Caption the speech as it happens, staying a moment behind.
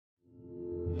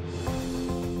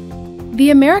The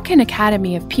American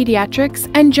Academy of Pediatrics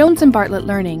and Jones and Bartlett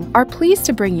Learning are pleased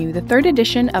to bring you the third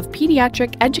edition of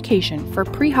Pediatric Education for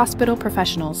Pre-Hospital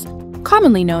Professionals,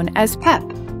 commonly known as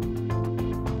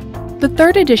PEPP. The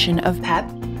third edition of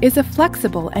PEPP is a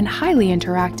flexible and highly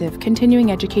interactive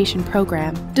continuing education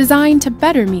program designed to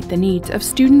better meet the needs of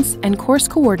students and course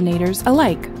coordinators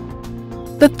alike.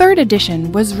 The third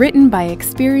edition was written by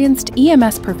experienced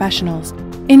EMS professionals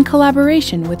in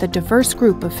collaboration with a diverse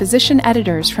group of physician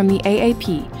editors from the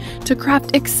AAP to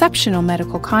craft exceptional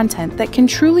medical content that can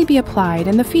truly be applied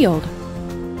in the field.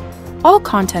 All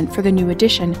content for the new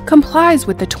edition complies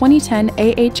with the 2010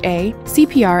 AHA,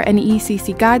 CPR, and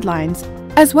ECC guidelines,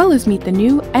 as well as meet the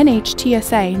new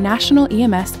NHTSA National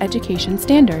EMS Education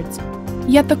Standards.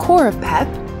 Yet the core of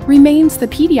PEPP remains the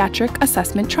Pediatric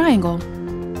Assessment Triangle.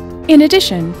 In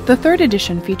addition, the third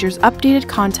edition features updated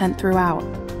content throughout.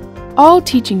 All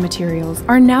teaching materials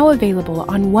are now available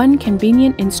on one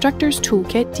convenient Instructor's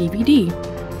Toolkit DVD.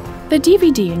 The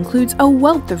DVD includes a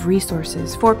wealth of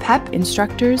resources for PEPP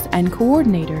instructors and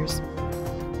coordinators.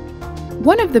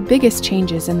 One of the biggest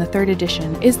changes in the third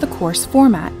edition is the course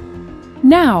format.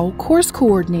 Now, course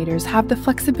coordinators have the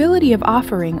flexibility of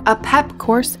offering a PEPP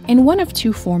course in one of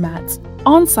two formats,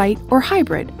 on-site or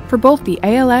hybrid, for both the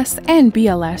ALS and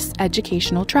BLS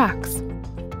educational tracks.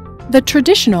 The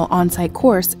traditional on-site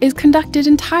course is conducted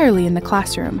entirely in the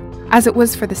classroom, as it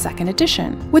was for the second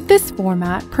edition. With this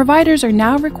format, providers are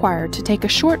now required to take a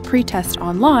short pretest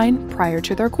online prior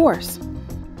to their course.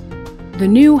 The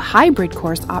new hybrid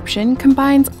course option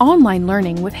combines online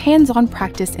learning with hands-on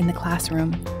practice in the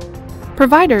classroom.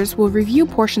 Providers will review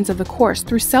portions of the course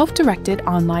through self-directed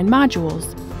online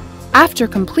modules. After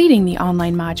completing the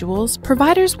online modules,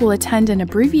 providers will attend an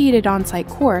abbreviated on-site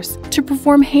course to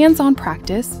perform hands-on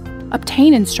practice,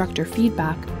 obtain instructor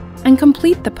feedback, and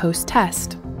complete the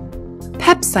post-test.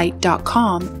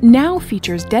 PeppSite.com now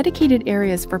features dedicated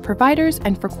areas for providers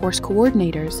and for course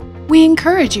coordinators. We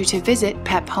encourage you to visit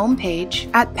PEPP homepage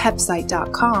at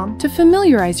PeppSite.com to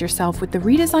familiarize yourself with the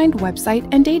redesigned website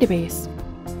and database.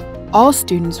 All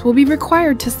students will be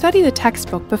required to study the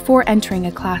textbook before entering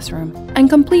a classroom and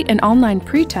complete an online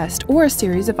pretest or a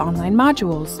series of online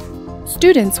modules.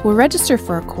 Students will register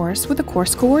for a course with a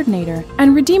course coordinator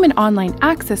and redeem an online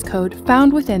access code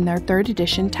found within their third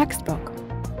edition textbook.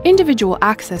 Individual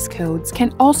access codes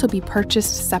can also be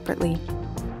purchased separately.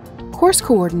 Course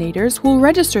coordinators will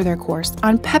register their course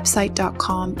on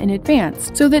PeppSite.com in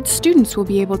advance so that students will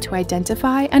be able to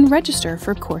identify and register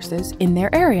for courses in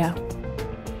their area.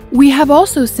 We have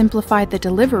also simplified the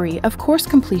delivery of course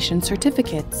completion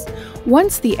certificates.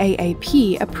 Once the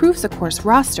AAP approves a course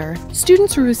roster,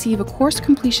 students will receive a course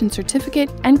completion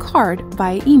certificate and card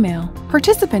via email.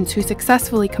 Participants who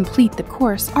successfully complete the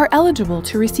course are eligible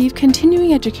to receive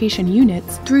continuing education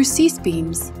units through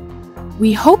CSBEAMS.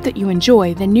 We hope that you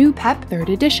enjoy the new PEPP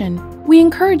 3rd edition. We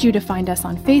encourage you to find us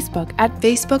on Facebook at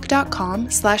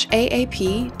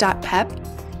facebook.com/aap.pepp,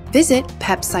 visit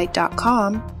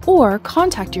PeppSite.com, or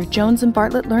contact your Jones and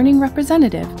Bartlett Learning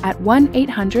representative at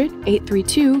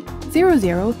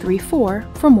 1-800-832-0034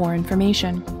 for more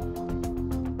information.